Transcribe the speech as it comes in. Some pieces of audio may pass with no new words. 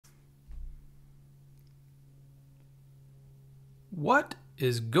What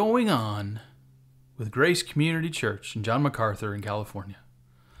is going on with Grace Community Church in John MacArthur in California?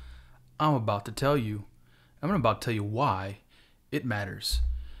 I'm about to tell you. I'm about to tell you why it matters.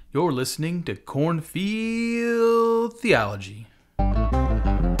 You're listening to Cornfield Theology.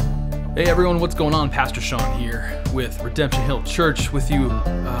 Hey everyone, what's going on? Pastor Sean here with Redemption Hill Church with you,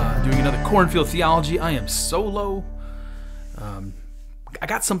 doing another Cornfield Theology. I am solo. I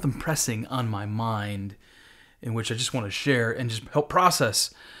got something pressing on my mind in which I just want to share and just help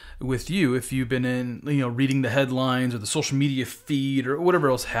process with you if you've been reading the headlines or the social media feed or whatever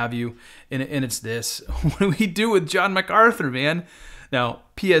else have you. And it's this: what do we do with John MacArthur, man? Now,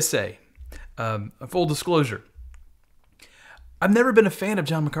 PSA, full disclosure, I've never been a fan of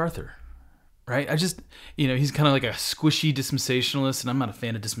John MacArthur, right? I just, he's kind of like a squishy dispensationalist, and I'm not a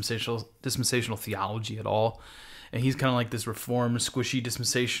fan of dispensational theology at all. And he's kind of like this reformed, squishy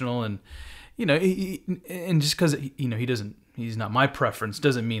dispensational, and and just because he's not my preference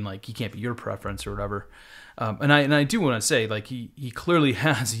doesn't mean like he can't be your preference or whatever. And I do want to say, like, he clearly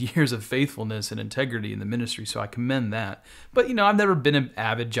has years of faithfulness and integrity in the ministry, so I commend that. But I've never been an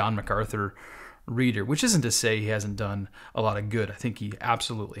avid John MacArthur reader, which isn't to say he hasn't done a lot of good. I think he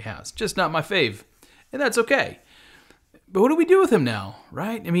absolutely has, just not my fave, and that's okay. But what do we do with him now,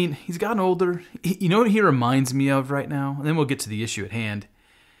 right? I mean, he's gotten older. You know what he reminds me of right now? And then we'll get to the issue at hand.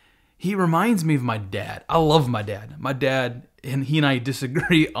 He reminds me of my dad. I love my dad. My dad, and he and I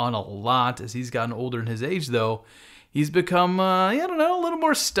disagree on a lot as he's gotten older in his age, though. He's become, a little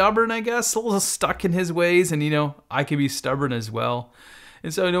more stubborn, I guess, a little stuck in his ways, and, I can be stubborn as well.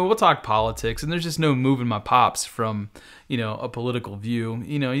 And so, we'll talk politics, and there's just no moving my pops from, a political view.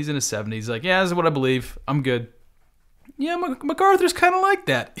 He's in his 70s, like, yeah, this is what I believe. I'm good. Yeah, MacArthur's kind of like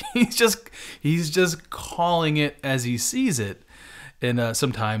that. He's just calling it as he sees it. And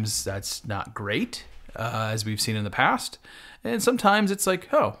sometimes that's not great, as we've seen in the past. And sometimes it's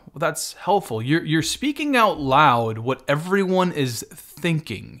like, oh, well, that's helpful. You're speaking out loud what everyone is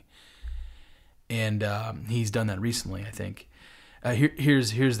thinking. And he's done that recently, I think.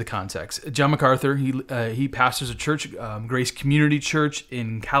 Here's the context. John MacArthur, he pastors a church, Grace Community Church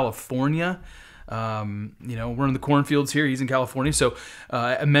in California. We're in the cornfields here. He's in California. So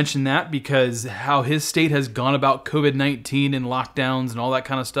I mentioned that because how his state has gone about COVID-19 and lockdowns and all that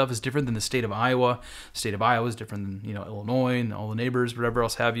kind of stuff is different than the state of Iowa. The state of Iowa is different than, Illinois and all the neighbors, whatever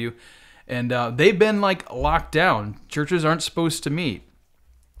else have you. And they've been like locked down. Churches aren't supposed to meet.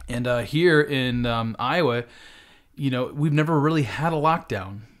 And here in Iowa, we've never really had a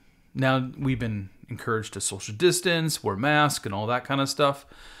lockdown. Now we've been encouraged to social distance, wear masks and all that kind of stuff.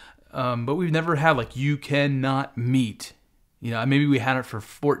 But we've never had like, you cannot meet. Maybe we had it for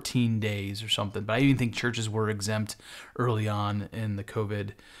 14 days or something, but I even think churches were exempt early on in the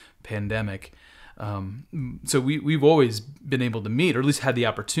COVID pandemic. So we've always been able to meet, or at least had the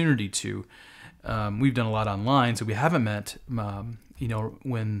opportunity to. We've done a lot online, so we haven't met,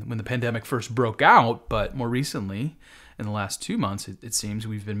 when the pandemic first broke out, but more recently, in the last 2 months, it seems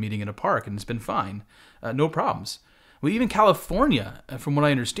we've been meeting in a park and it's been fine. No problems. Well, even California, from what I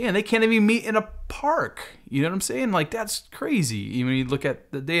understand, they can't even meet in a park. You know what I'm saying? Like, that's crazy. When you look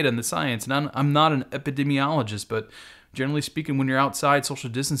at the data and the science, and I'm not an epidemiologist, but generally speaking, when you're outside social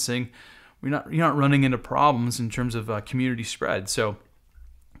distancing, you're not running into problems in terms of community spread. So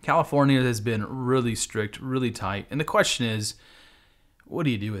California has been really strict, really tight. And the question is, what do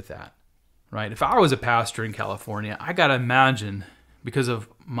you do with that, right? If I was a pastor in California, I got to imagine, because of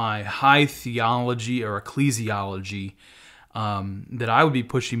my high theology or ecclesiology, that I would be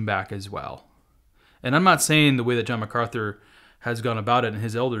pushing back as well. And I'm not saying the way that John MacArthur has gone about it and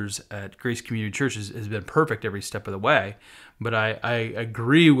his elders at Grace Community Church has been perfect every step of the way, but I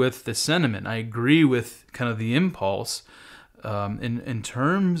agree with the sentiment. I agree with kind of the impulse in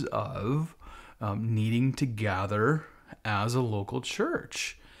terms of needing to gather as a local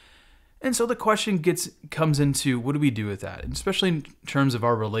church. And so the question comes into, what do we do with that? And especially in terms of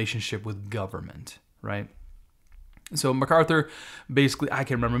our relationship with government, right? So MacArthur, basically, I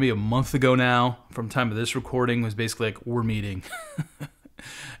can remember maybe a month ago now, from the time of this recording, was basically like, we're meeting.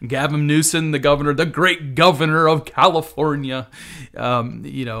 Gavin Newsom, the governor, the great governor of California.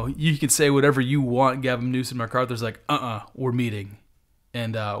 You can say whatever you want, Gavin Newsom. MacArthur's like, we're meeting.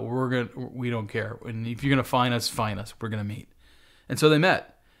 And we don't care. And if you're going to fine us, we're going to meet. And so they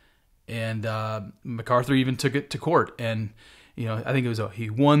met. And MacArthur even took it to court. And, I think it was, he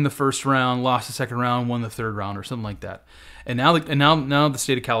won the first round, lost the second round, won the third round, or something like that. And now the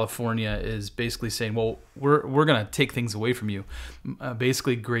state of California is basically saying, well, we're going to take things away from you.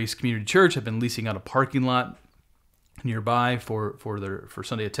 Basically, Grace Community Church have been leasing out a parking lot nearby for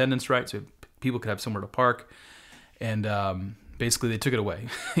Sunday attendance, right? So people could have somewhere to park. And basically they took it away.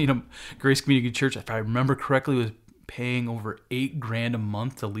 Grace Community Church, if I remember correctly, was paying over $8,000 a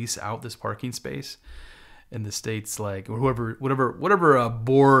month to lease out this parking space. In the States, like, or whatever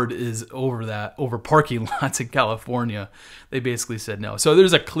board is over parking lots in California, they basically said no. So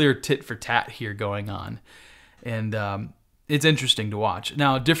there's a clear tit for tat here going on, and it's interesting to watch.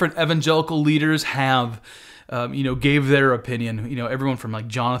 Now, different evangelical leaders have, gave their opinion. Everyone from like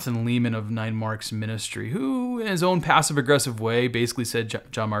Jonathan Lehman of Nine Marks Ministry, who in his own passive aggressive way basically said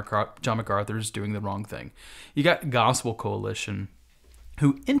John MacArthur is doing the wrong thing. You got Gospel Coalition,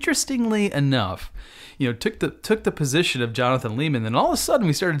 who, interestingly enough, took the position of Jonathan Lehman. Then all of a sudden,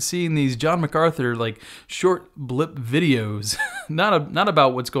 we started seeing these John MacArthur like short blip videos, not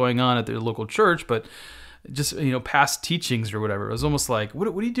about what's going on at their local church, but just past teachings or whatever. It was almost like, what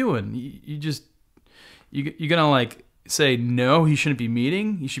are you doing? You're gonna like say no, he shouldn't be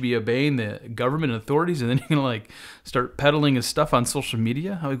meeting. He should be obeying the government authorities, and then you're gonna like start peddling his stuff on social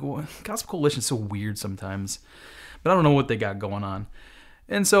media. Gospel Coalition's so weird sometimes, but I don't know what they got going on.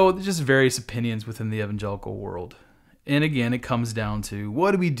 And so there's just various opinions within the evangelical world. And again, it comes down to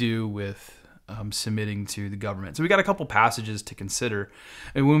what do we do with submitting to the government? So we got a couple passages to consider.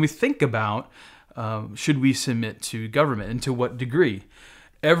 And when we think about should we submit to government and to what degree?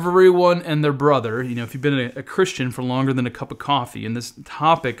 Everyone and their brother, if you've been a Christian for longer than a cup of coffee, and this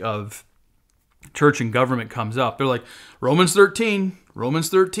topic of church and government comes up, they're like, Romans 13,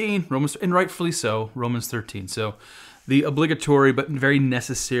 and rightfully so, Romans 13. So the obligatory but very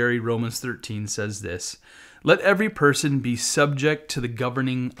necessary Romans 13 says this: let every person be subject to the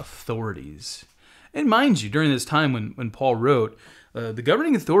governing authorities. And mind you, during this time when Paul wrote, the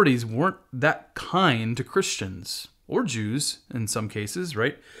governing authorities weren't that kind to Christians or Jews in some cases,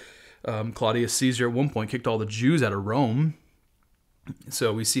 right? Claudius Caesar at one point kicked all the Jews out of Rome.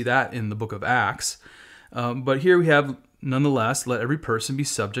 So we see that in the book of Acts. But here we have, nonetheless, let every person be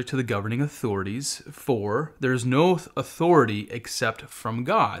subject to the governing authorities, for there is no authority except from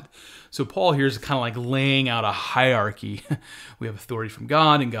God. So Paul here is kind of like laying out a hierarchy. We have authority from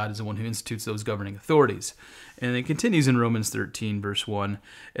God, and God is the one who institutes those governing authorities. And it continues in Romans 13, verse 1,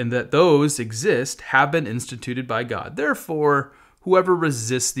 and that those exist have been instituted by God. Therefore, whoever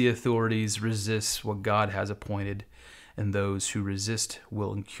resists the authorities resists what God has appointed, and those who resist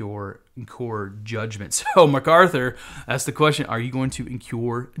will incur judgment. So MacArthur asked the question, are you going to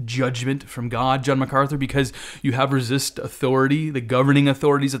incur judgment from God, John MacArthur, because you have resist authority, the governing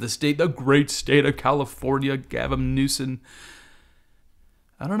authorities of the state, the great state of California, Gavin Newsom?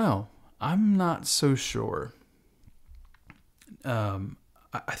 I don't know. I'm not so sure.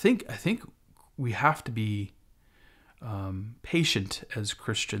 I think we have to be patient as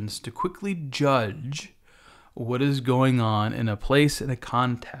Christians to quickly judge what is going on in a place, in a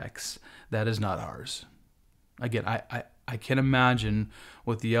context that is not ours. Again, I can't imagine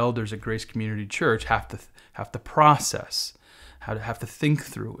what the elders at Grace Community Church have to process, have to think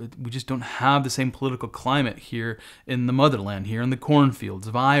through. We just don't have the same political climate here in the motherland, here in the cornfields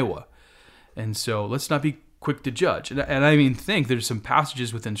of Iowa. And so let's not be quick to judge. And I think there's some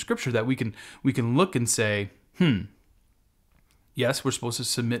passages within Scripture that we can look and say, yes, we're supposed to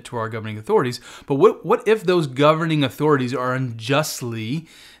submit to our governing authorities, but what if those governing authorities are unjustly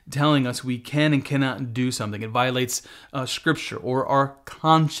telling us we can and cannot do something? It violates Scripture or our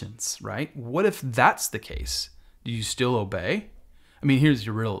conscience, right? What if that's the case? Do you still obey? I mean, here's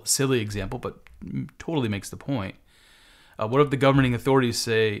your real silly example, but totally makes the point. What if the governing authorities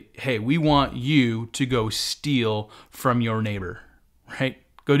say, hey, we want you to go steal from your neighbor, right?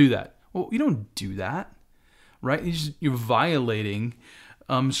 Go do that. Well, you don't do that. Right? You're violating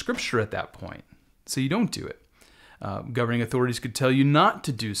Scripture at that point. So you don't do it. Governing authorities could tell you not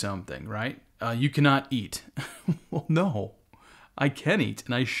to do something, right? You cannot eat. Well, no. I can eat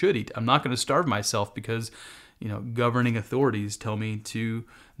and I should eat. I'm not going to starve myself because, governing authorities tell me to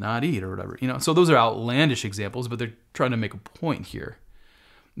not eat or whatever. So those are outlandish examples, but they're trying to make a point here.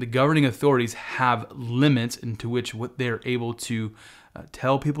 The governing authorities have limits into which what they're able to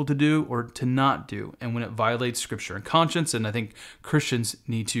tell people to do or to not do, and when it violates Scripture and conscience, and I think Christians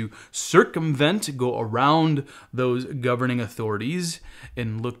need to circumvent, go around those governing authorities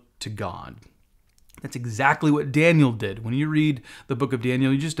and look to God. That's exactly what Daniel did. When you read the book of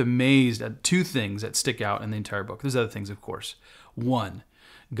Daniel, you're just amazed at two things that stick out in the entire book. There's other things, of course. One,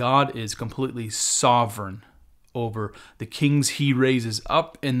 God is completely sovereign over the kings he raises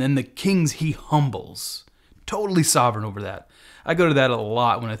up and then the kings he humbles. Totally sovereign over that. I go to that a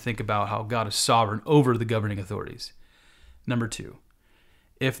lot when I think about how God is sovereign over the governing authorities. Number two,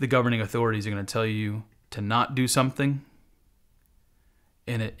 if the governing authorities are going to tell you to not do something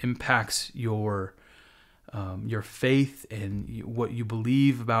and it impacts your your faith and what you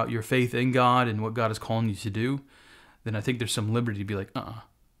believe about your faith in God and what God is calling you to do, then I think there's some liberty to be like,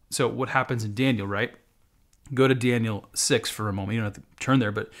 So what happens in Daniel, right? Go to Daniel 6 for a moment. You don't have to turn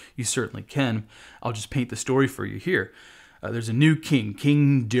there, but you certainly can. I'll just paint the story for you here. There's a new king,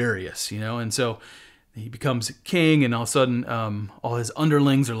 King Darius, and so he becomes king, and all of a sudden all his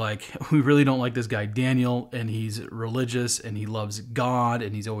underlings are like, we really don't like this guy Daniel, and he's religious, and he loves God,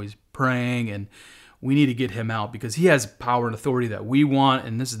 and he's always praying, and we need to get him out because he has power and authority that we want,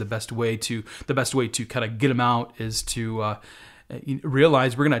 and this is the best way to kind of get him out is to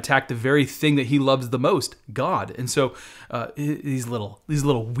realize we're going to attack the very thing that he loves the most, God. And so these little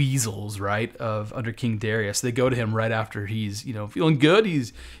weasels, right, of under King Darius, they go to him right after he's feeling good.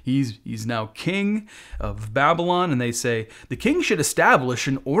 He's now king of Babylon, and they say the king should establish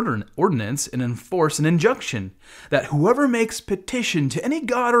an ordinance and enforce an injunction that whoever makes petition to any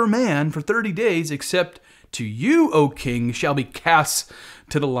god or man for 30 days, except to you, O king, shall be cast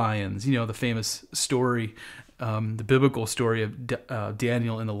to the lions. The famous story. The biblical story of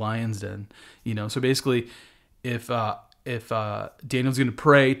Daniel in the lion's den. So basically, if Daniel's going to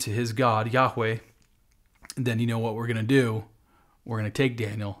pray to his God Yahweh, then you know what we're going to do. We're going to take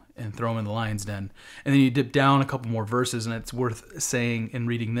Daniel and throw him in the lion's den. And then you dip down a couple more verses, and it's worth saying and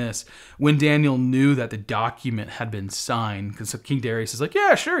reading this. When Daniel knew that the document had been signed, because King Darius is like,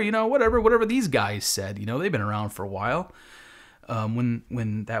 yeah, sure, whatever these guys said. They've been around for a while.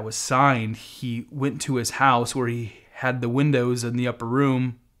 When that was signed, he went to his house where he had the windows in the upper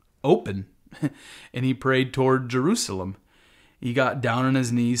room open, and he prayed toward Jerusalem. He got down on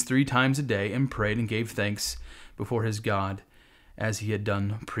his knees 3 times a day and prayed and gave thanks before his God as he had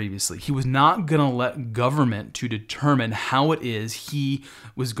done previously. He was not going to let government to determine how it is he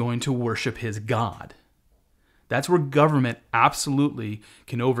was going to worship his God. That's where government absolutely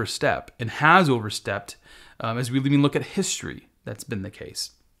can overstep and has overstepped as we even look at history. That's been the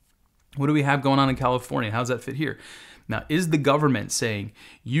case. What do we have going on in California? How does that fit here? Now, is the government saying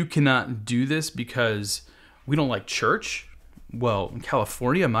you cannot do this because we don't like church? Well, in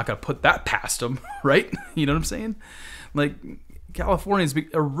California, I'm not going to put that past them, right? You know what I'm saying? Like, California is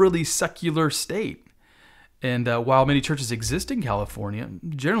a really secular state. And while many churches exist in California,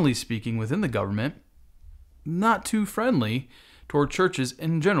 generally speaking, within the government, not too friendly toward churches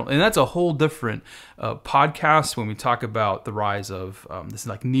in general. And that's a whole different podcast when we talk about the rise of this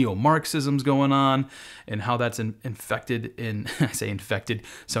like neo-Marxism's going on and how that's infected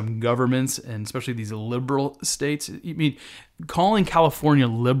some governments, and especially these liberal states. I mean, calling California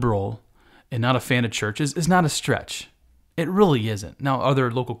liberal and not a fan of churches is not a stretch. It really isn't. Now,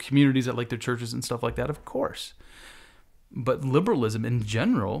 other local communities that like their churches and stuff like that, of course. But liberalism in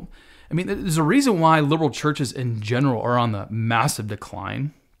general, I mean, there's a reason why liberal churches in general are on the massive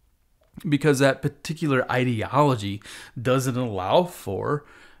decline, because that particular ideology doesn't allow for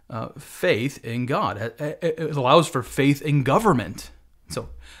faith in God. It allows for faith in government. So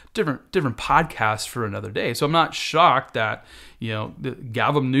different podcasts for another day. So I'm not shocked that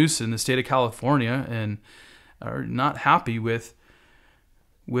Gavin Newsom in the state of California and are not happy with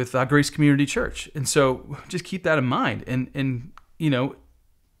Grace Community Church. And so just keep that in mind. And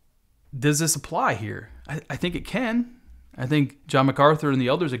does this apply here? I think it can. I think John MacArthur and the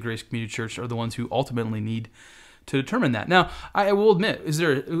elders at Grace Community Church are the ones who ultimately need to determine that. Now, I will admit,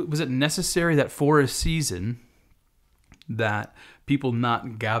 was it necessary that for a season that people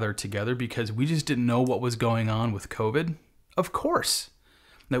not gather together because we just didn't know what was going on with COVID? Of course.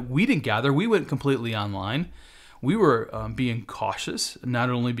 That we didn't gather. We went completely online. We were being cautious, not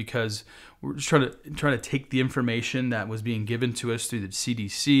only because we're just trying to take the information that was being given to us through the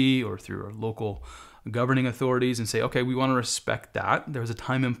CDC or through our local governing authorities and say, okay, we want to respect that. There was a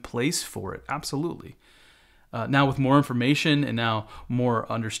time and place for it, absolutely. Now with more information and now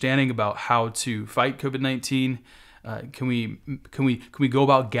more understanding about how to fight COVID-19, can we go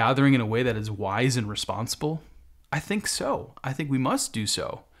about gathering in a way that is wise and responsible? I think so. I think we must do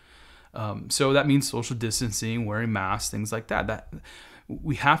so. So that means social distancing, wearing masks, things like that. That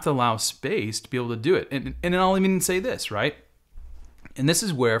we have to allow space to be able to do it. And I'll even say this, right? And this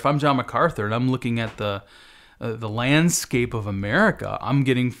is where, if I'm John MacArthur and I'm looking at the landscape of America, I'm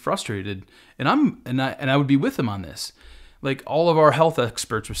getting frustrated, and I would be with him on this. Like all of our health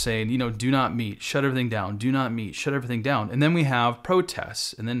experts were saying, do not meet, shut everything down, do not meet, shut everything down. And then we have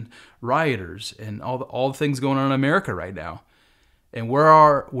protests and then rioters and all the things going on in America right now. And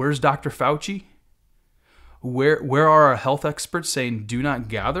where's Dr. Fauci? Where are our health experts saying do not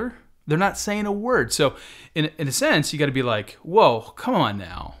gather? They're not saying a word. So in a sense, you got to be like, whoa, come on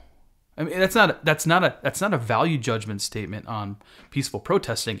now. I mean, that's not a value judgment statement on peaceful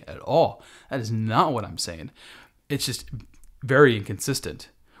protesting at all. That is not what I'm saying. It's just very inconsistent.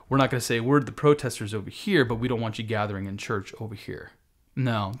 We're not going to say we're the protesters over here, but we don't want you gathering in church over here.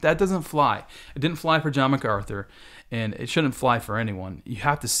 No, that doesn't fly. It didn't fly for John MacArthur, and it shouldn't fly for anyone. You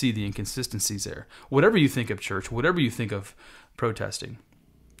have to see the inconsistencies there. Whatever you think of church, whatever you think of protesting,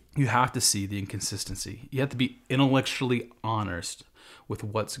 you have to see the inconsistency. You have to be intellectually honest with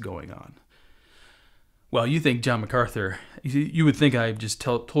what's going on. Well, you think John MacArthur, you would think I've just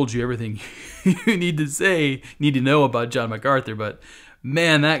told you everything you need to know about John MacArthur, but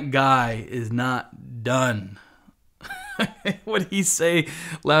man, that guy is not done. What did he say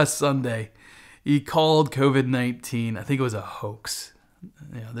last Sunday? He called COVID-19, I think it was a hoax.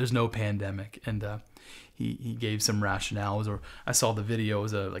 There's no pandemic. And he gave some rationales, or I saw the video, it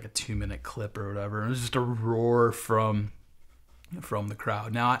was like a 2-minute clip or whatever. It was just a roar from the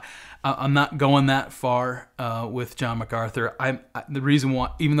crowd. Now, I'm not going that far with John MacArthur. The reason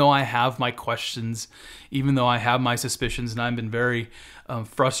why, even though I have my questions, even though I have my suspicions, and I've been very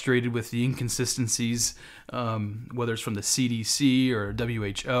frustrated with the inconsistencies, whether it's from the CDC or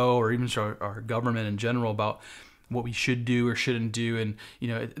WHO or even our government in general about what we should do or shouldn't do, and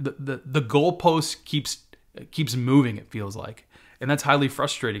the goalpost keeps moving. It feels like, and that's highly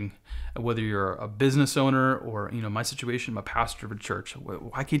frustrating. Whether you're a business owner or, my situation, I'm a pastor of a church.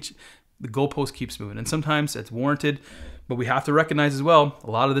 Why can't the goalpost keeps moving? And sometimes it's warranted, but we have to recognize as well,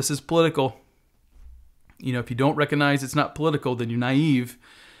 a lot of this is political. If you don't recognize it's not political, then you're naive.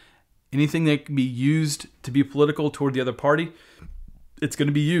 Anything that can be used to be political toward the other party, it's going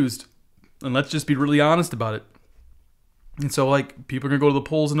to be used. And let's just be really honest about it. And so, people are going to go to the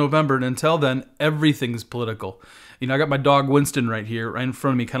polls in November, and until then, everything's political. I got my dog Winston right here, right in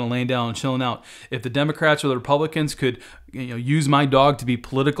front of me, kind of laying down and chilling out. If the Democrats or the Republicans could, use my dog to be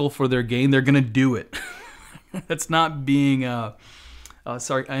political for their gain, they're going to do it. That's not being,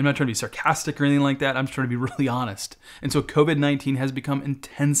 sorry, I'm not trying to be sarcastic or anything like that. I'm just trying to be really honest. And so COVID-19 has become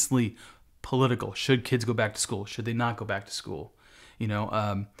intensely political. Should kids go back to school? Should they not go back to school?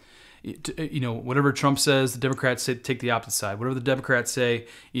 Whatever Trump says, the Democrats say take the opposite side. Whatever the Democrats say,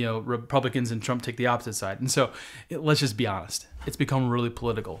 Republicans and Trump take the opposite side. And so let's just be honest. It's become really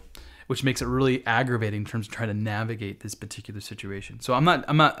political, which makes it really aggravating in terms of trying to navigate this particular situation. So I'm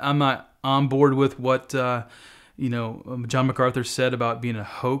not on board with what John MacArthur said about being a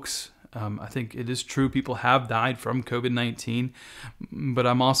hoax. I think it is true. People have died from COVID-19, but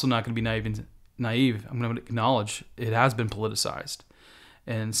I'm also not going to be naive. I'm going to acknowledge it has been politicized.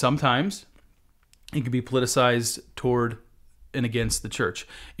 And sometimes it can be politicized toward and against the church.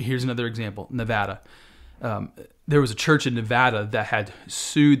 Here's another example. Nevada. There was a church in Nevada that had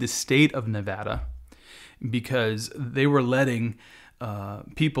sued the state of Nevada because they were letting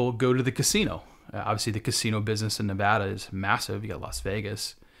people go to the casino. Obviously, the casino business in Nevada is massive. You got Las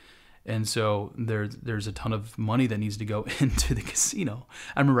Vegas. And so there's a ton of money that needs to go into the casino.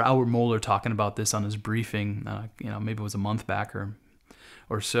 I remember Albert Mohler talking about this on his briefing, maybe it was a month back or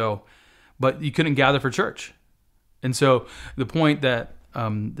so, but you couldn't gather for church. And so the point that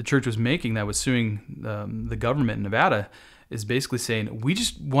the church was making that was suing the government in Nevada is basically saying, we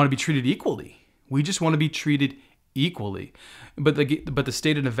just want to be treated equally. We just want to be treated equally. But the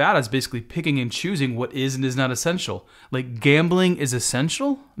state of Nevada is basically picking and choosing what is and is not essential. Like gambling is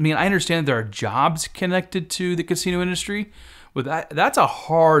essential. I mean, I understand there are jobs connected to the casino industry, but that's a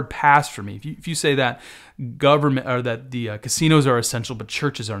hard pass for me. If you say that government or that the casinos are essential, but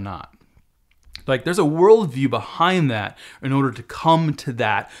churches are not. There's a worldview behind that in order to come to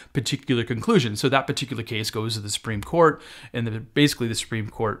that particular conclusion. So that particular case goes to the Supreme Court, and basically the Supreme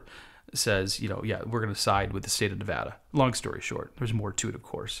Court says, we're going to side with the state of Nevada. Long story short, there's more to it, of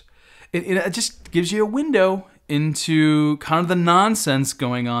course. It just gives you a window into kind of the nonsense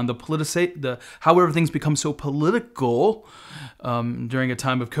going on, how everything's become so political during a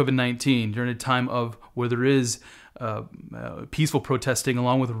time of COVID-19, during a time of where there is peaceful protesting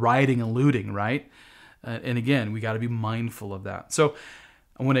along with rioting and looting, right? And again, we got to be mindful of that. So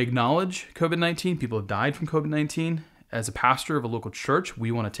I want to acknowledge COVID-19. People have died from COVID-19. As a pastor of a local church,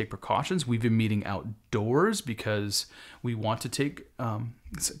 we want to take precautions. We've been meeting outdoors because we want to take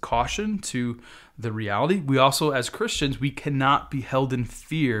caution to the reality. We also, as Christians, we cannot be held in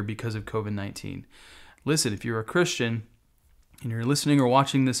fear because of COVID-19. Listen, if you're a Christian and you're listening or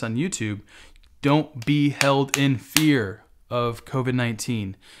watching this on YouTube, don't be held in fear of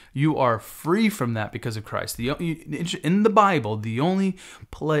COVID-19. You are free from that because of Christ. In the Bible, the only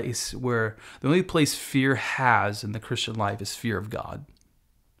place fear has in the Christian life is fear of God.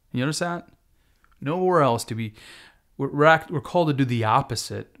 You notice that? Nowhere else we're called to do the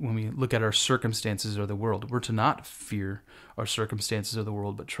opposite when we look at our circumstances or the world. We're to not fear our circumstances or the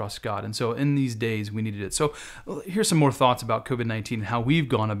world, but trust God. And so in these days, we needed it. So here's some more thoughts about COVID-19 and how we've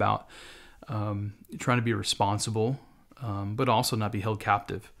gone about trying to be responsible, but also not be held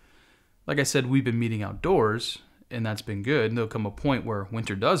captive. Like I said, we've been meeting outdoors, and that's been good. And there'll come a point where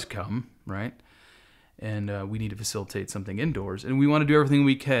winter does come, right? And we need to facilitate something indoors. And we want to do everything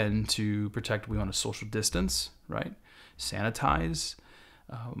we can to protect. We want to social distance, right? Sanitize,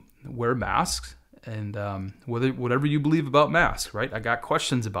 wear masks, and whatever you believe about masks, right? I got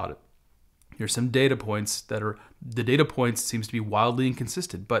questions about it. Here's some data points the data points seems to be wildly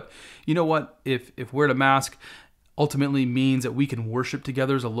inconsistent. But you know what? If wearing a mask ultimately means that we can worship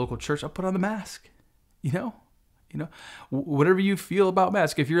together as a local church, I'll put on the mask, you know, whatever you feel about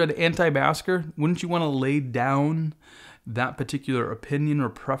masks. If you're an anti-masker, wouldn't you want to lay down that particular opinion or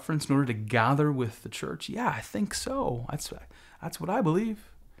preference in order to gather with the church? Yeah, I think so. That's what I believe.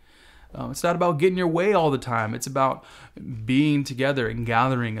 It's not about getting your way all the time. It's about being together and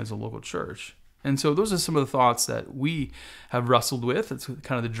gathering as a local church. And so those are some of the thoughts that we have wrestled with. It's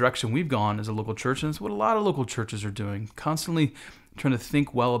kind of the direction we've gone as a local church, and it's what a lot of local churches are doing, constantly trying to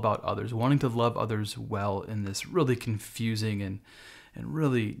think well about others, wanting to love others well in this really confusing and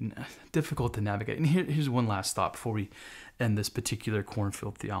really difficult to navigate. And here's one last thought before we end this particular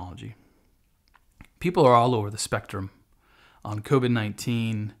Cornfield theology. People are all over the spectrum on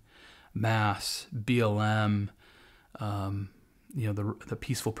COVID-19, mass, BLM, the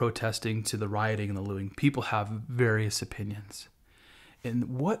peaceful protesting to the rioting and the looting. People have various opinions.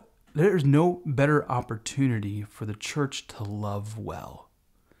 And there's no better opportunity for the church to love well.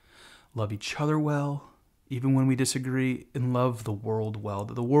 Love each other well, even when we disagree, and love the world well,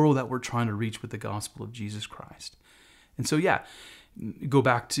 the world that we're trying to reach with the gospel of Jesus Christ. And so, yeah, go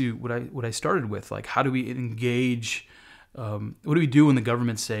back to what I started with, like, how do we engage, what do we do when the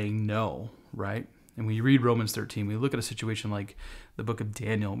government's saying no, right? And we read Romans 13, we look at a situation like the book of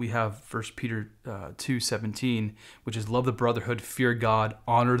Daniel. We have 1 Peter 2:17, which is love the brotherhood, fear God,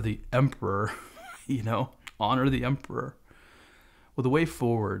 honor the emperor, honor the emperor. Well, the way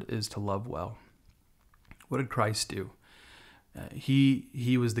forward is to love well. What did Christ do?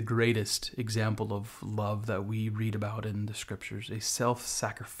 He was the greatest example of love that we read about in the scriptures, a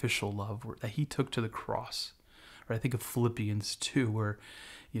self-sacrificial love that he took to the cross. Right? I think of Philippians 2, where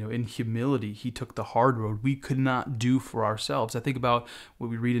in humility, he took the hard road we could not do for ourselves. I think about what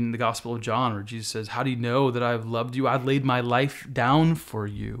we read in the Gospel of John, where Jesus says, how do you know that I've loved you? I've laid my life down for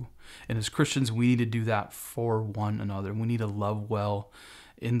you. And as Christians, we need to do that for one another. We need to love well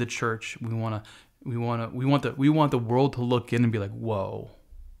in the church. We want the world to look in and be like, whoa,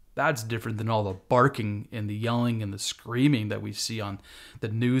 that's different than all the barking and the yelling and the screaming that we see on the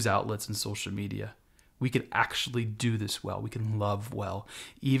news outlets and social media. We can actually do this well. We can love well.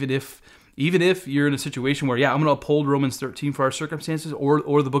 Even if you're in a situation where, I'm going to uphold Romans 13 for our circumstances,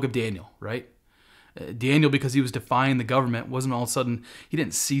 or the book of Daniel, right? Daniel, because he was defying the government, wasn't all of a sudden, he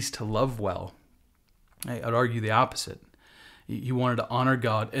didn't cease to love well. I'd argue the opposite. He wanted to honor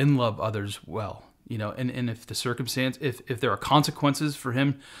God and love others well. And if the circumstance, if there are consequences for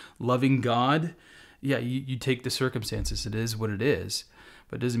him loving God, you take the circumstances. It is what it is.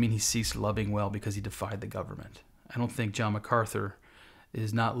 But it doesn't mean he ceased loving well because he defied the government. I don't think John MacArthur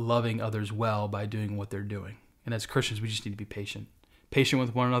is not loving others well by doing what they're doing. And as Christians, we just need to be patient. Patient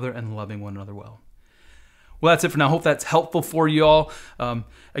with one another and loving one another well. Well, that's it for now. Hope that's helpful for you all.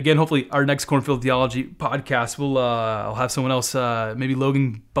 Again, hopefully our next Cornfield Theology podcast, I'll have someone else, maybe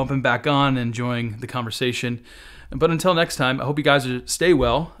Logan, bumping back on, enjoying the conversation. But until next time, I hope you guys stay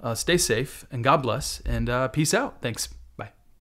well, stay safe, and God bless, and peace out. Thanks.